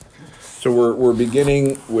So we're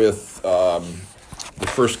beginning with the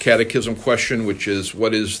first catechism question, which is,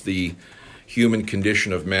 what is the human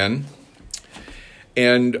condition of men?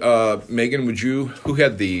 And Megan, who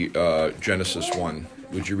had the Genesis 1?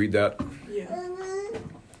 Would you read that? Yeah.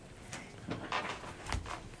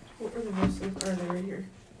 What were the verses? Are they right here?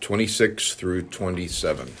 26 through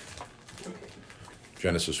 27. Okay.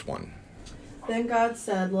 Genesis 1. Then God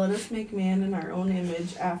said, "Let us make man in our own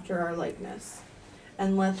image, after our likeness,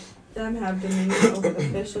 and let them have dominion over the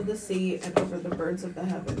fish of the sea, and over the birds of the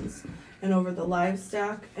heavens, and over the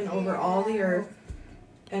livestock, and over all the earth,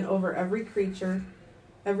 and over every creature,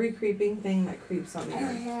 every creeping thing that creeps on the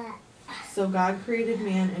earth." So God created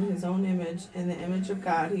man in his own image. In the image of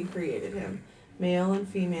God he created him. Male and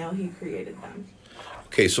female he created them.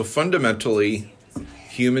 Okay, so fundamentally,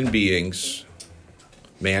 human beings,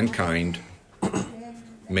 mankind,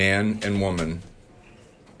 man and woman,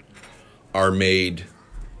 are made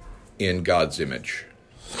in God's image.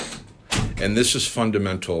 And this is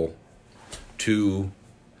fundamental to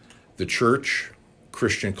the church,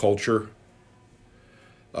 Christian culture,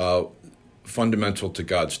 fundamental to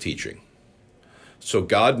God's teaching. So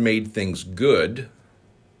God made things good.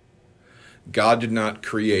 God did not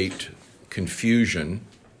create confusion.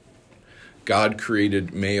 God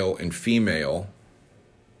created male and female.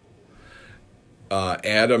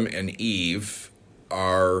 Adam and Eve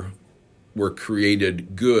were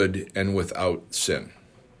created good and without sin.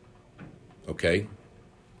 Okay?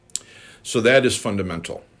 So that is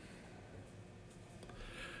fundamental.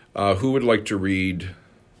 Who would like to read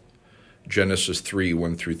Genesis 3,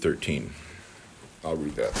 1 through 13? I'll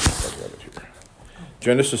read that. I've got it here.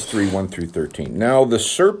 Genesis 3, 1 through 13. Now the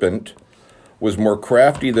serpent was more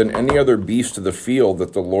crafty than any other beast of the field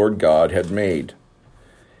that the Lord God had made.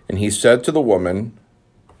 And he said to the woman,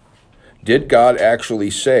 "Did God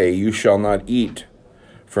actually say, 'You shall not eat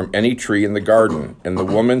from any tree in the garden'?" And the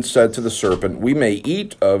woman said to the serpent, "We may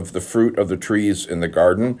eat of the fruit of the trees in the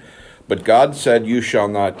garden, but God said, 'You shall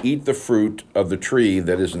not eat the fruit of the tree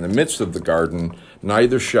that is in the midst of the garden,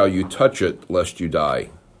 neither shall you touch it, lest you die.'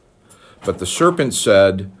 But the serpent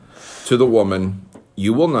said to the woman,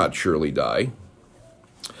 'You will not surely die.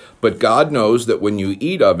 But God knows that when you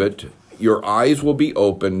eat of it, your eyes will be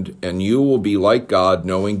opened, and you will be like God,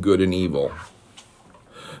 knowing good and evil.'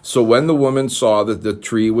 So when the woman saw that the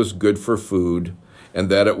tree was good for food, and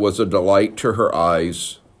that it was a delight to her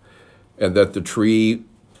eyes, and that the tree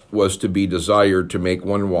was to be desired to make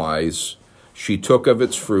one wise, she took of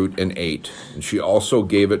its fruit and ate. And she also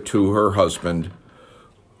gave it to her husband,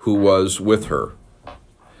 who was with her,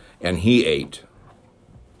 and he ate.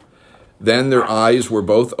 Then their eyes were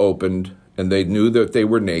both opened, and they knew that they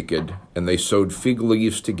were naked, and they sewed fig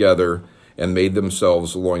leaves together and made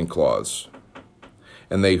themselves loincloths.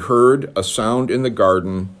 And they heard a sound in the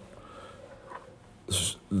garden,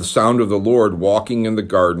 the sound of the Lord walking in the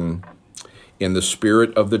garden in the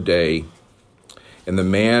spirit of the day. And the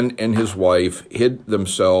man and his wife hid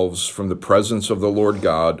themselves from the presence of the Lord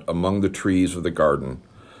God among the trees of the garden.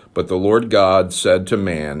 But the Lord God said to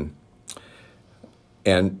man,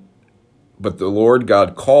 But the Lord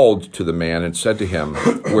God called to the man and said to him,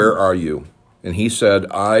 'Where are you?' And he said,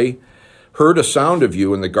 'I heard a sound of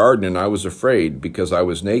you in the garden, and I was afraid, because I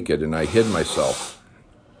was naked, and I hid myself.'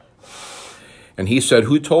 And he said,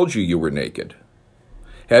 'Who told you you were naked?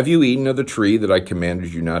 Have you eaten of the tree that I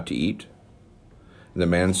commanded you not to eat?' And the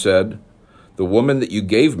man said, 'The woman that you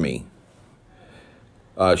gave me,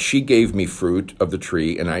 she gave me fruit of the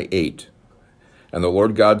tree, and I ate.' And the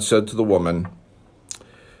Lord God said to the woman,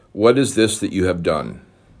 'What is this that you have done?'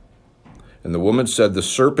 And the woman said, 'The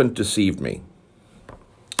serpent deceived me.'"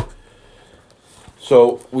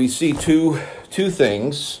 So we see two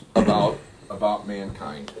things about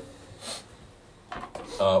mankind.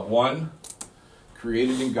 One,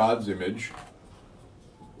 created in God's image.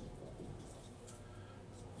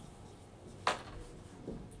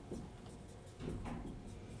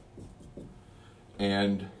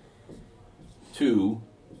 And two,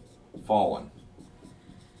 fallen.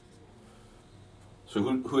 So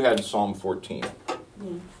who had Psalm 14?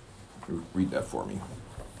 Read that for me.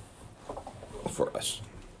 For us.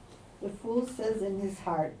 "The fool says in his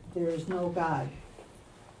heart, 'There is no God.'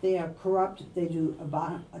 They are corrupt, they do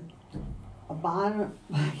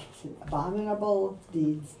abominable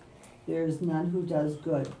deeds. There is none who does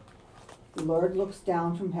good. The Lord looks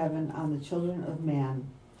down from heaven on the children of man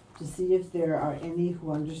to see if there are any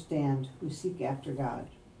who understand, who seek after God."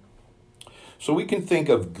 So we can think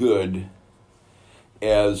of good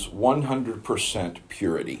as 100%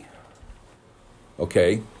 purity.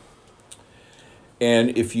 Okay?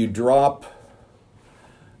 And if you drop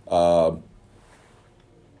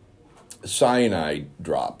cyanide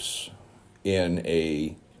drops in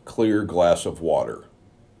a clear glass of water,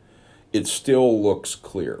 it still looks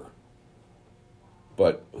clear.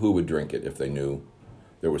 But who would drink it if they knew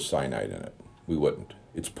there was cyanide in it? We wouldn't.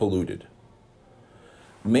 It's polluted.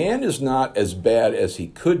 Man is not as bad as he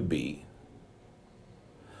could be,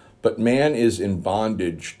 but man is in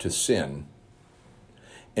bondage to sin,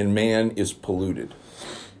 and man is polluted,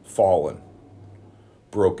 fallen,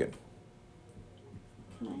 broken.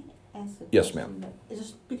 Can I ask a Yes, question? ma'am.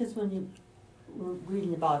 Just because when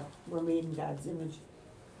we're made in God's image,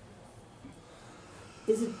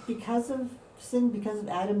 is it because of sin, because of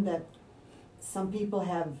Adam, that some people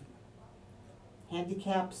have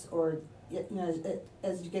handicaps, or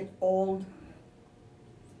as you get old,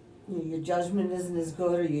 your judgment isn't as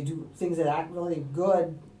good, or you do things that aren't really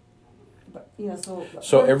good, but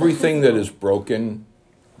So everything that is broken,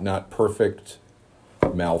 not perfect,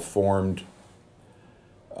 malformed,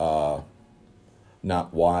 not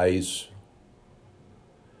wise,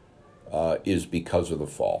 is because of the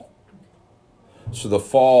fall. So the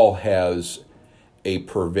fall has a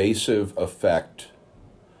pervasive effect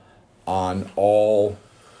on all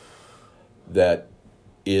that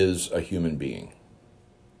is a human being.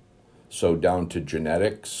 So down to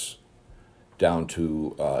genetics, down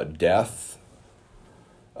to death.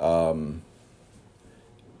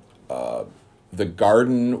 The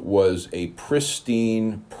garden was a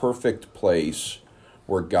pristine, perfect place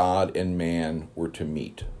where God and man were to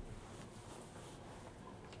meet.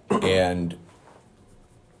 And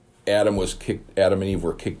Adam and Eve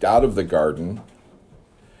were kicked out of the garden,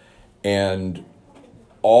 and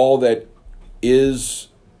all that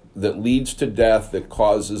leads to death, that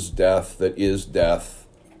causes death, that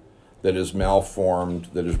is malformed,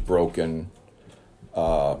 that is broken,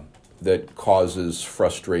 that causes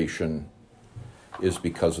frustration, is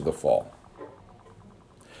because of the fall.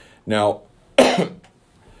 Now,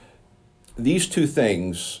 these two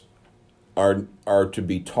things are to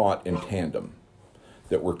be taught in tandem,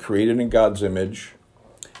 that we're created in God's image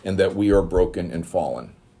and that we are broken and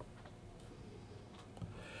fallen.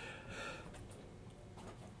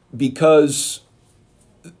 Because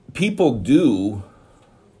people do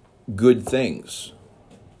good things.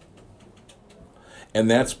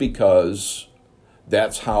 And that's because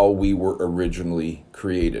that's how we were originally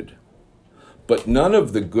created. But none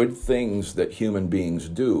of the good things that human beings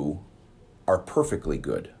do are perfectly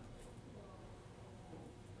good.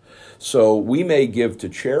 So we may give to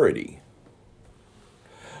charity,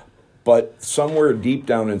 but somewhere deep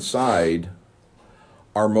down inside,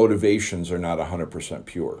 our motivations are not 100%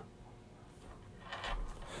 pure.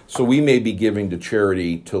 So we may be giving to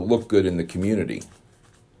charity to look good in the community,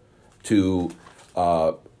 to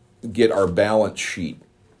get our balance sheet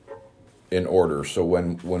in order, so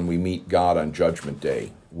when we meet God on Judgment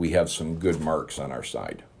Day, we have some good marks on our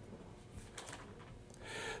side.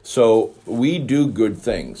 So we do good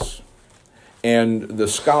things. And the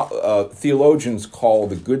theologians call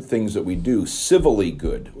the good things that we do civilly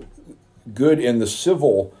good. Good in the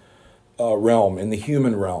civil realm, in the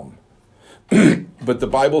human realm. But the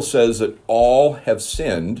Bible says that all have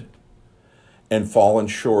sinned and fallen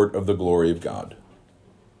short of the glory of God.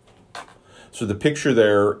 So the picture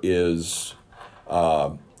there is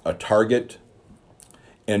a target,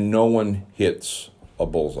 and no one hits a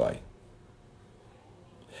bullseye.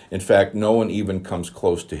 In fact, no one even comes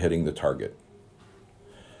close to hitting the target.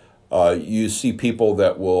 You see people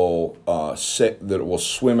that will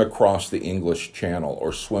swim across the English Channel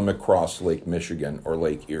or swim across Lake Michigan or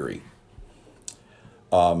Lake Erie.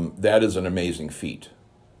 That is an amazing feat.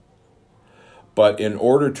 But in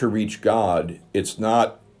order to reach God, it's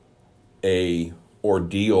not a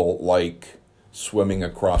ordeal like swimming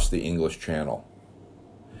across the English Channel.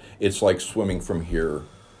 It's like swimming from here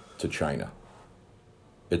to China.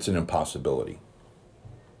 It's an impossibility.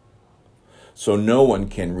 So no one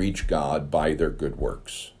can reach God by their good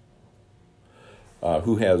works.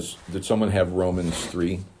 Did someone have Romans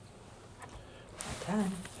 3? Okay.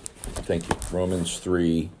 Thank you. Romans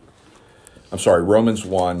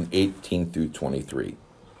 1, 18 through 23.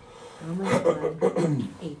 Romans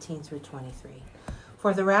 1, 18 through 23.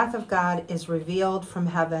 For the wrath of God is revealed from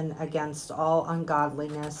heaven against all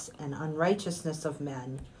ungodliness and unrighteousness of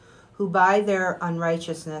men, who by their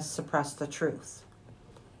unrighteousness suppress the truth.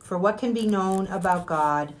 For what can be known about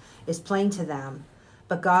God is plain to them,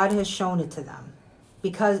 but God has shown it to them,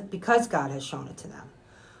 because God has shown it to them.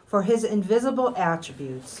 For his invisible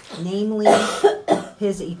attributes, namely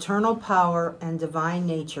his eternal power and divine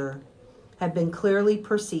nature, have been clearly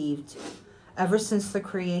perceived ever since the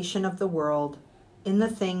creation of the world in the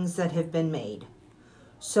things that have been made.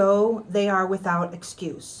 So they are without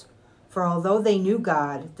excuse. For although they knew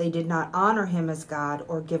God, they did not honor him as God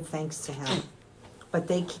or give thanks to him. But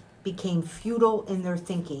they became futile in their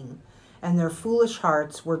thinking, and their foolish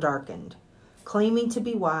hearts were darkened. Claiming to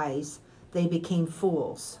be wise, they became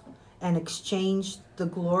fools, and exchanged the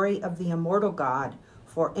glory of the immortal God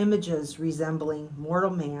for images resembling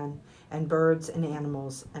mortal man and birds and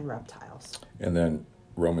animals and reptiles. And then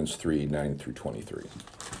Romans 3, 9 through 23.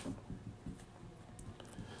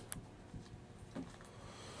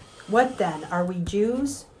 What then? Are we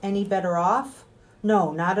Jews any better off?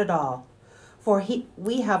 No, not at all. For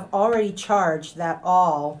we have already charged that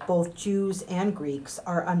all, both Jews and Greeks,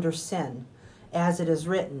 are under sin, as it is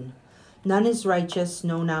written, none is righteous,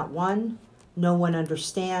 no, not one. No one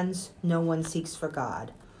understands, no one seeks for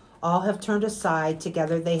God. All have turned aside,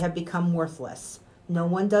 together they have become worthless. No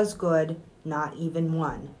one does good, not even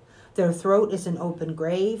one. Their throat is an open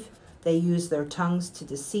grave. They use their tongues to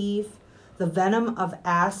deceive. The venom of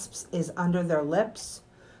asps is under their lips.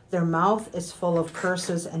 Their mouth is full of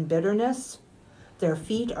curses and bitterness. Their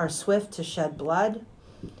feet are swift to shed blood.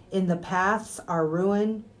 In the paths are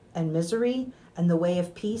ruin and misery, and the way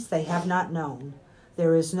of peace they have not known.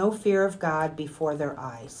 There is no fear of God before their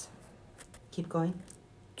eyes. Keep going.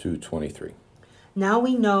 2:23. Now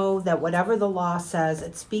we know that whatever the law says,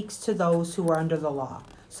 it speaks to those who are under the law,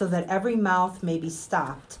 so that every mouth may be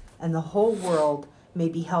stopped, and the whole world may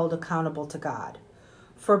be held accountable to God.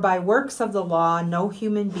 For by works of the law, no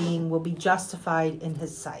human being will be justified in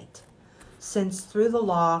his sight, since through the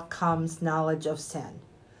law comes knowledge of sin.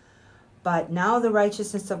 But now the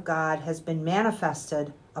righteousness of God has been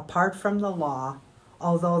manifested apart from the law,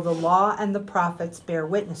 although the law and the prophets bear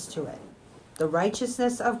witness to it. The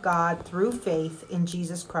righteousness of God through faith in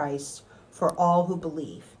Jesus Christ for all who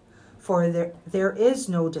believe. For there is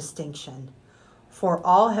no distinction, for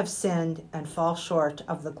all have sinned and fall short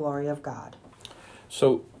of the glory of God.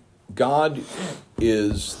 So God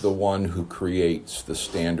is the one who creates the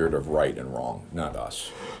standard of right and wrong, not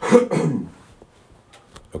us.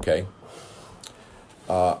 Okay?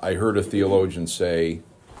 I heard a theologian say,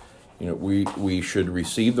 we should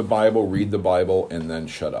receive the Bible, read the Bible, and then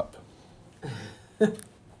shut up.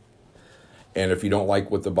 And if you don't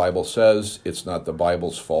like what the Bible says, it's not the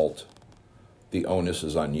Bible's fault. The onus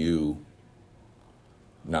is on you,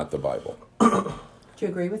 not the Bible. Do you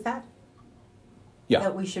agree with that? Yeah.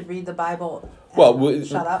 That we should read the Bible and Well,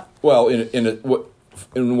 shut up? Well,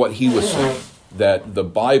 in what he was saying, that the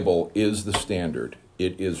Bible is the standard.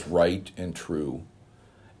 It is right and true,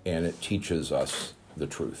 and it teaches us the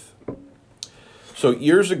truth. So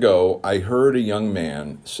years ago, I heard a young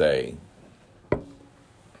man say,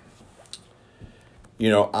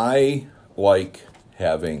 I like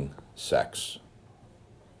having sex.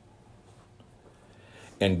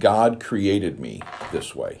 And God created me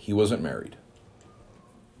this way. He wasn't married.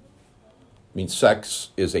 I mean, sex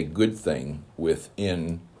is a good thing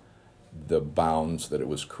within the bounds that it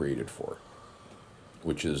was created for,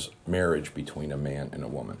 which is marriage between a man and a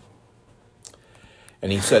woman.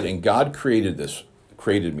 And he said, and God created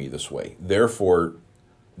me this way. Therefore,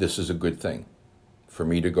 this is a good thing for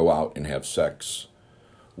me to go out and have sex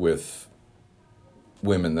with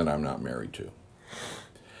women that I'm not married to.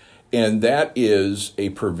 And that is a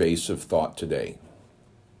pervasive thought today.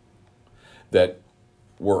 That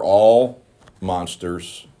we're all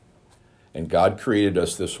monsters, and God created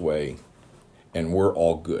us this way, and we're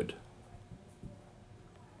all good.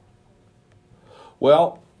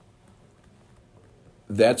 Well,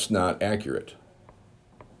 that's not accurate.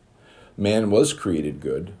 Man was created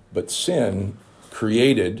good, but sin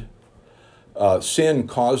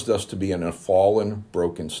caused us to be in a fallen,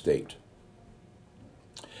 broken state.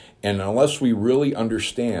 And unless we really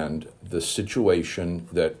understand the situation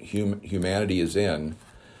that humanity is in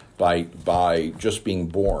by just being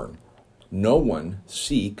born, no one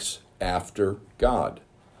seeks after God.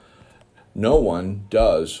 No one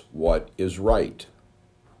does what is right.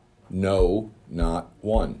 No, not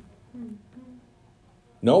one.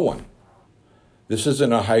 No one. This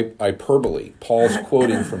isn't a hyperbole. Paul's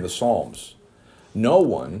quoting from the Psalms. No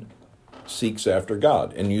one seeks after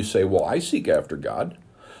God. And you say, well, I seek after God.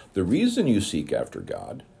 The reason you seek after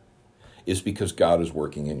God is because God is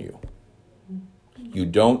working in you. You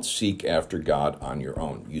don't seek after God on your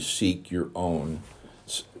own. You seek your own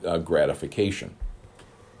gratification.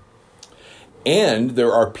 And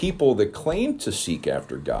there are people that claim to seek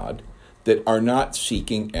after God that are not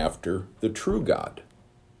seeking after the true God.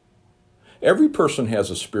 Every person has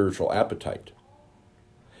a spiritual appetite.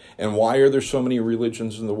 And why are there so many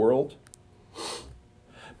religions in the world?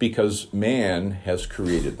 Because man has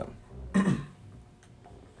created them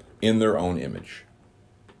in their own image.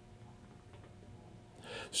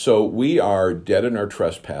 So we are dead in our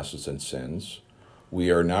trespasses and sins. We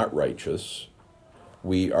are not righteous.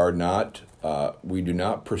 We are not. We do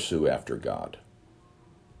not pursue after God.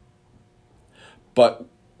 But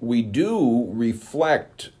we do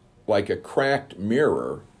reflect, like a cracked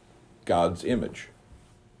mirror, God's image.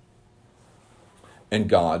 And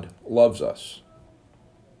God loves us.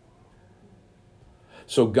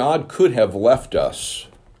 So God could have left us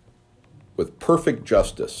with perfect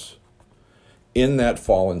justice in that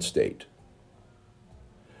fallen state.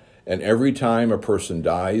 And every time a person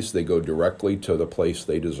dies, they go directly to the place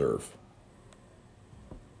they deserve,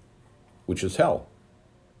 which is hell.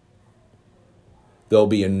 There'll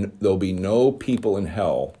be no people in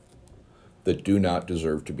hell that do not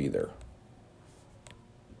deserve to be there.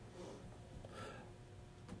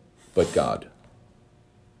 But God.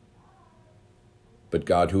 But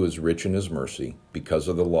God, who is rich in his mercy, because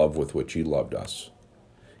of the love with which he loved us,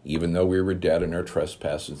 even though we were dead in our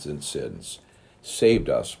trespasses and sins, saved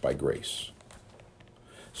us by grace.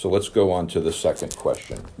 So let's go on to the second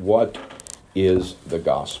question. What is the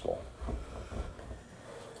gospel?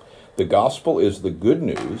 The gospel is the good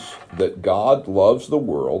news that God loves the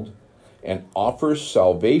world and offers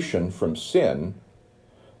salvation from sin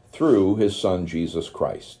through his Son, Jesus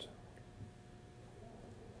Christ.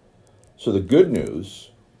 So the good news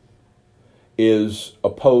is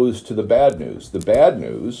opposed to the bad news. The bad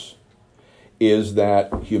news is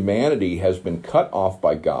that humanity has been cut off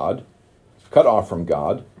from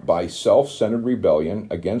God by self-centered rebellion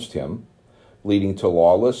against him, leading to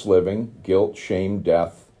lawless living, guilt, shame,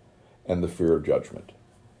 death, and the fear of judgment.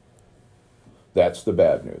 That's the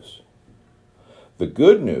bad news. The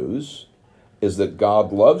good news is that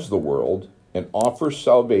God loves the world and offers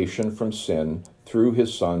salvation from sin through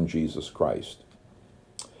his Son, Jesus Christ.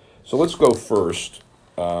 So let's go first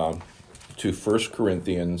to 1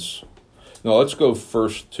 Corinthians. No, let's go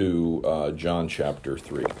first to John chapter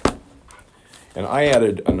 3. And I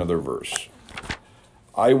added another verse.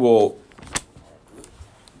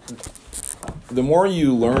 The more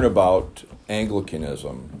you learn about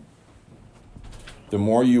Anglicanism, the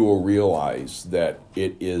more you will realize that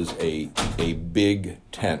it is a big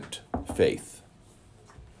tent faith.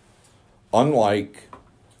 Unlike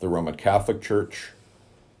the Roman Catholic Church,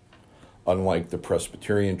 unlike the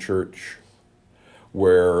Presbyterian Church,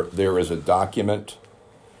 where there is a document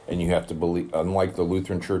and you have to believe, unlike the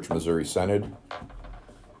Lutheran Church Missouri Synod,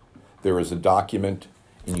 there is a document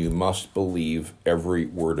and you must believe every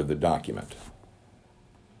word of the document.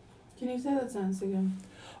 Can you say that sentence again?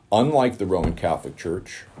 Unlike the Roman Catholic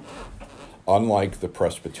Church, unlike the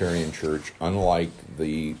Presbyterian Church, unlike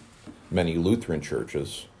the many Lutheran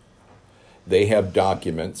churches, they have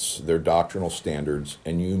documents, their doctrinal standards,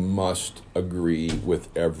 and you must agree with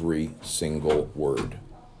every single word,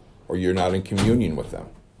 or you're not in communion with them.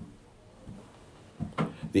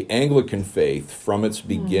 The Anglican faith, from its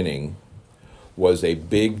beginning, was a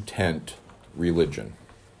big tent religion.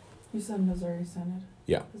 You said Missouri Synod.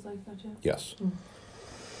 Yeah. Is like that, yeah? Yes.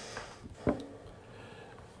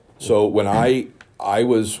 So when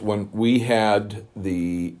when we had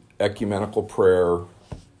the ecumenical prayer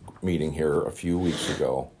meeting here a few weeks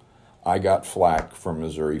ago, I got flack from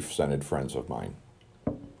Missouri Synod friends of mine.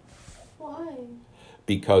 Why?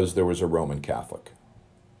 Because there was a Roman Catholic.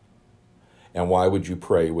 And why would you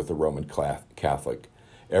pray with a Roman Catholic?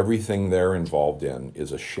 Everything they're involved in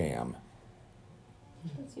is a sham,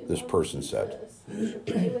 this person said. You should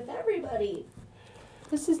play with everybody.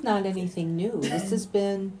 This is not anything new. This has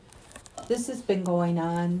been going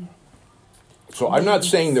on. So I'm not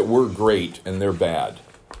saying that we're great and they're bad,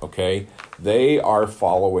 okay? They are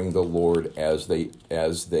following the Lord as they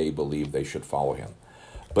believe they should follow him.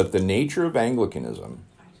 But the nature of Anglicanism,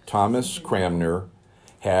 Thomas Cranmer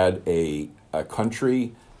had a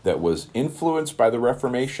country that was influenced by the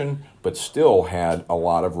Reformation, but still had a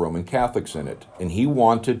lot of Roman Catholics in it. And he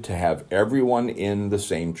wanted to have everyone in the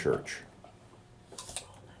same church.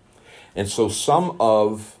 And so some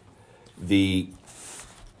of the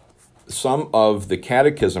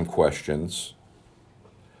catechism questions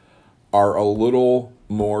are a little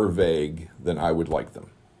more vague than I would like them.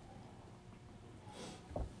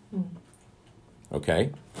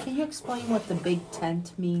 Okay? Can you explain what the big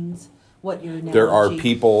tent means? What your analogy? There are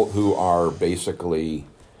people who are basically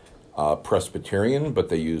Presbyterian, but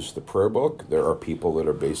they use the prayer book. There are people that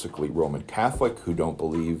are basically Roman Catholic who don't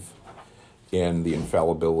believe in the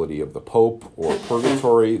infallibility of the Pope or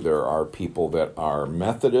purgatory. There are people that are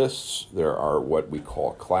Methodists. There are what we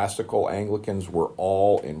call classical Anglicans. We're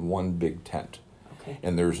all in one big tent. Okay.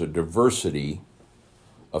 And there's a diversity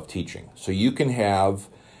of teaching. So you can have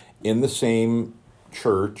in the same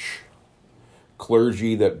church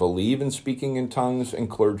clergy that believe in speaking in tongues and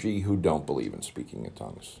clergy who don't believe in speaking in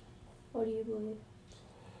tongues. What do you believe?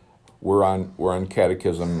 We're on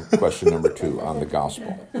catechism question number 2 on the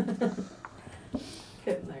gospel. Getting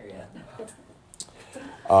there yet.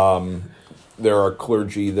 There are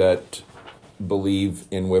clergy that believe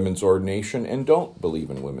in women's ordination and don't believe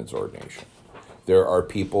in women's ordination. There are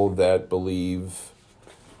people that believe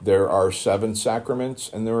there are 7 sacraments,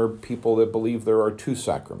 and there are people that believe there are 2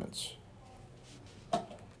 sacraments.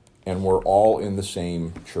 And we're all in the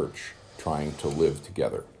same church trying to live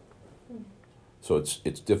together. So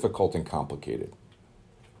it's difficult and complicated.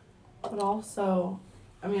 But also,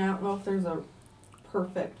 I mean, I don't know if there's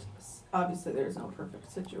obviously there's no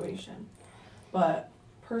perfect situation. But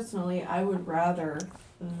personally, I would rather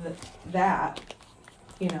that,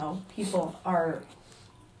 people are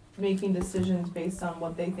making decisions based on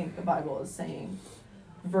what they think the Bible is saying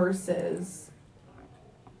versus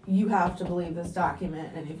you have to believe this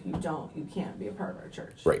document, and if you don't, you can't be a part of our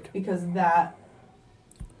church. Right. Because that,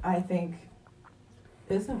 I think,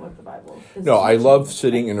 isn't what the Bible is. No, I teaching. love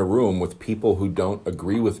sitting in a room with people who don't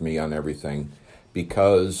agree with me on everything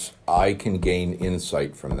because I can gain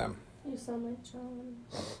insight from them. You sound like John.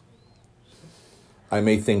 I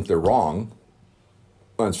may think they're wrong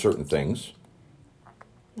on certain things,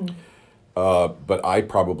 but I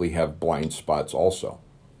probably have blind spots also.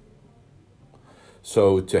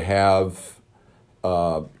 So to have,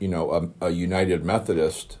 a United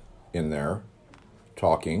Methodist in there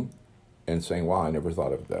talking and saying, wow, I never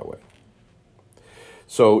thought of it that way.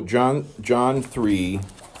 So John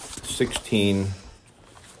 3:16,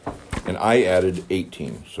 and I added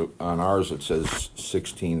 18. So on ours it says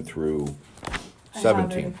 16 through I have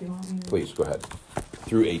 17. it if you want me to. Please, go ahead.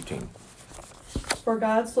 Through 18. For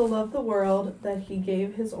God so loved the world that he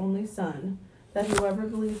gave his only Son, that whoever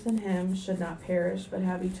believes in him should not perish but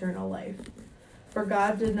have eternal life. For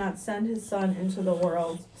God did not send his Son into the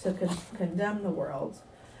world to condemn the world,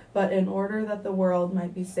 but in order that the world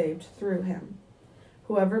might be saved through him.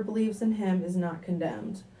 Whoever believes in him is not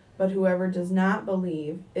condemned, but whoever does not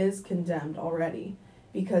believe is condemned already,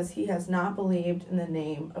 because he has not believed in the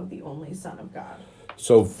name of the only Son of God.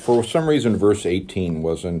 So for some reason, verse 18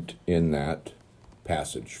 wasn't in that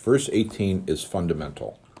passage. Verse 18 is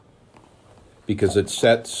fundamental because it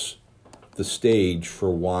sets the stage for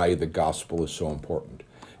why the gospel is so important.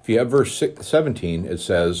 If you have verse 17, it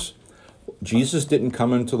says, Jesus didn't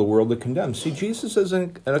come into the world to condemn. See, Jesus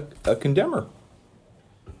isn't a condemner.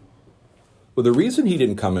 Well, the reason he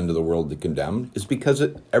didn't come into the world to condemn is because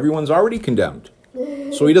everyone's already condemned.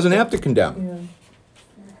 So he doesn't have to condemn. Yeah.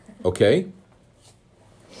 Okay?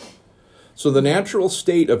 So the natural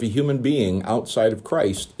state of a human being outside of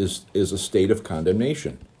Christ is a state of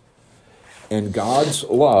condemnation. And God's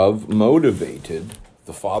love motivated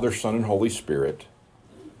the Father, Son, and Holy Spirit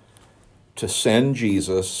to send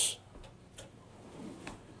Jesus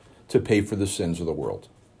to pay for the sins of the world.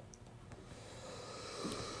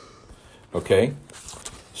 Okay?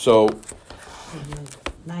 So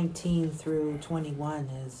 19 through 21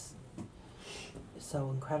 is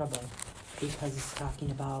so incredible because it's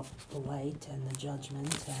talking about the light and the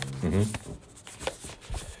judgment and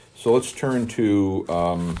So let's turn to,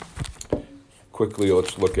 quickly,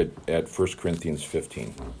 let's look at 1 Corinthians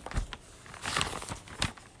 15.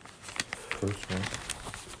 First one?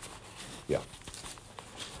 Yeah.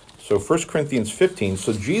 So 1 Corinthians 15,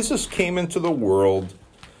 so Jesus came into the world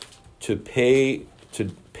to pay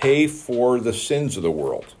for the sins of the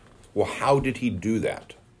world. Well, how did he do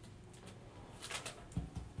that?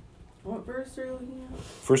 What verse are you looking at?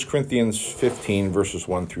 1 Corinthians 15, verses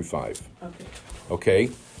 1 through 5. Okay. Okay?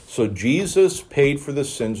 So Jesus paid for the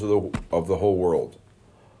sins of the whole world.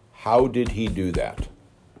 How did he do that?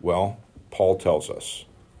 Well, Paul tells us.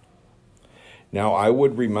 Now I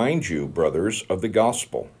would remind you, brothers, of the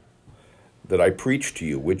gospel that I preached to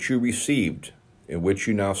you, which you received, in which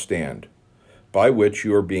you now stand, by which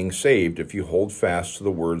you are being saved if you hold fast to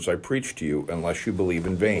the words I preached to you, unless you believe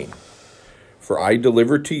in vain. For I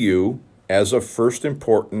delivered to you, as of first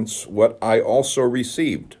importance, what I also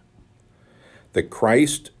received, that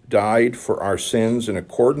Christ died for our sins in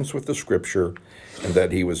accordance with the Scripture, and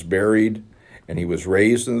that he was buried, and he was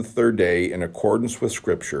raised on the third day in accordance with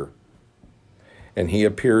Scripture. And he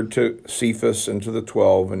appeared to Cephas and to the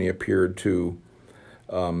 12, and he appeared to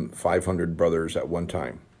 500 brothers at one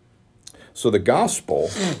time. So the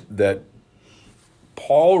gospel that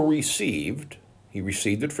Paul received, he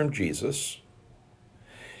received it from Jesus.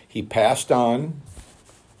 He passed on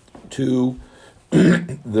to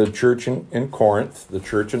the church in Corinth, the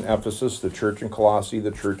church in Ephesus, the church in Colossae,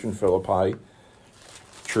 the church in Philippi,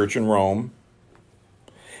 church in Rome.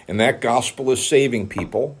 And that gospel is saving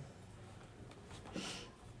people.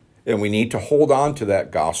 And we need to hold on to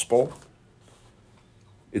that gospel.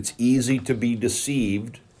 It's easy to be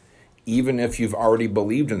deceived, even if you've already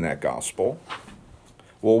believed in that gospel.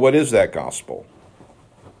 Well, what is that gospel?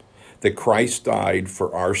 That Christ died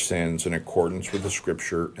for our sins in accordance with the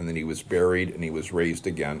Scripture, and then he was buried and he was raised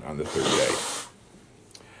again on the third day.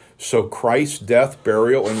 So Christ's death,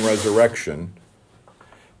 burial, and resurrection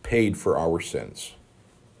paid for our sins.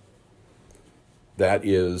 That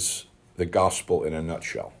is the gospel in a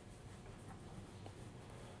nutshell.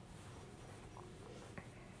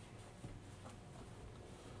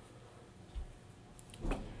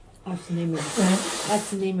 That's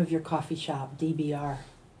the name of your coffee shop, DBR.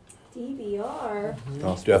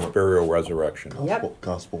 DBR. Death, burial, resurrection. Yep.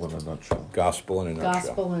 Gospel in a nutshell. Gospel in a nutshell.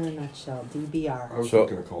 Gospel in a nutshell, DBR. I was So-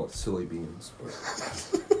 going to call it silly beans, but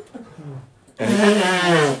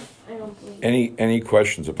I don't believe. Any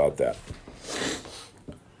questions about that?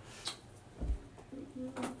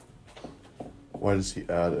 Why does he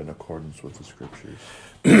add in accordance with the scriptures?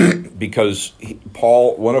 Because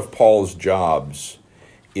one of Paul's jobs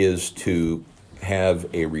is to have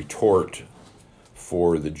a retort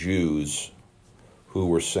for the Jews who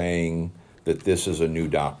were saying that this is a new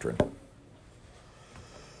doctrine,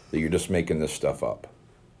 that you're just making this stuff up.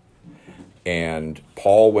 And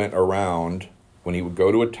Paul went around, when he would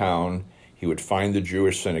go to a town, he would find the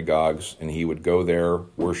Jewish synagogues, and he would go there,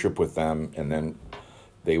 worship with them, and then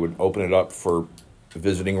they would open it up for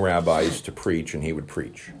visiting rabbis to preach, and he would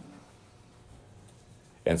preach.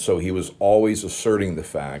 And so he was always asserting the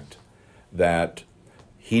fact that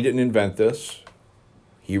he didn't invent this.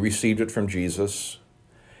 He received it from Jesus.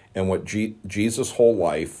 And what Jesus' whole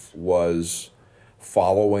life was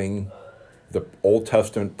following the Old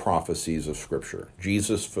Testament prophecies of Scripture.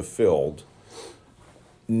 Jesus fulfilled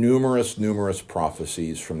numerous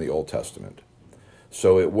prophecies from the Old Testament.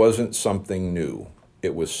 So it wasn't something new.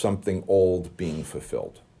 It was something old being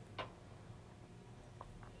fulfilled.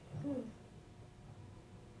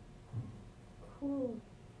 Cool.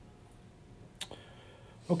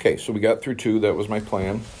 Okay, so we got through 2. That was my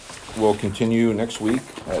plan. We'll continue next week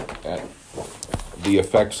at the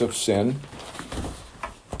effects of sin.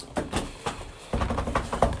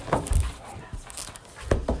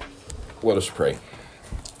 Let us pray.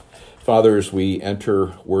 Father, as we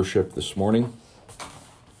enter worship this morning,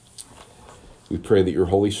 we pray that your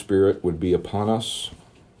Holy Spirit would be upon us,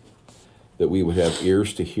 that we would have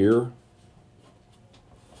ears to hear,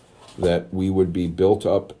 that we would be built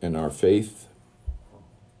up in our faith,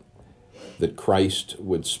 that Christ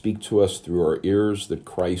would speak to us through our ears, that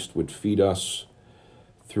Christ would feed us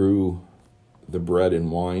through the bread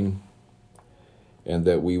and wine, and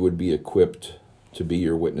that we would be equipped to be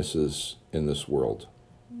your witnesses in this world.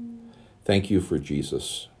 Thank you for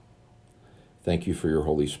Jesus. Thank you for your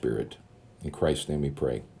Holy Spirit. In Christ's name we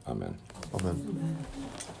pray. Amen. Amen.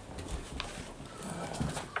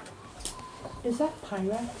 Is that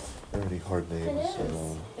Pyrex? There are any hard names? It is.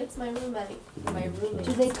 So, It's my roommate. My Do roommate.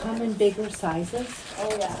 they come in bigger sizes?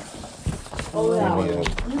 Oh yeah. Oh yeah. Maybe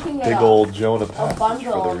a You can get big a, old Jonah a passage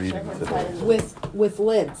bundle for the of reading different today. sizes. With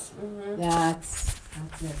lids. Mhm. That's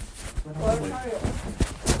it. Or Mario.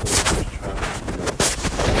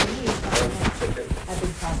 I've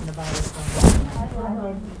been talking about it for a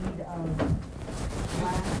while.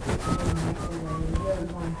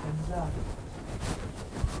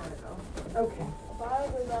 Okay. Bye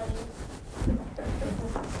everybody.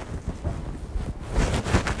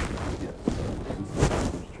 Yes, this is the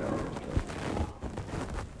first chapter.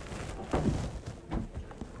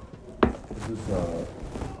 This is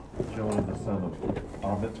Jonah, the son of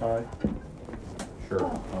Amittai. Sure.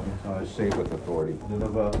 Amittai, Save with authority.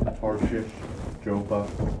 Nineveh, Tarshish, Joppa.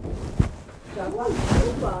 Joppa.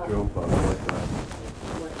 Joppa, I like that.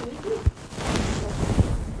 What is it?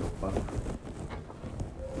 Joppa.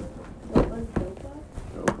 What was Joppa?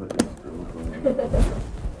 Joppa is Joppa.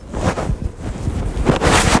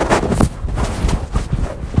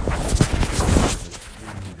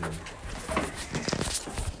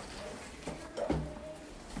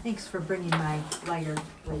 Thanks for bringing my lighter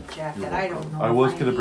weight jacket. I don't know. I if was I gonna need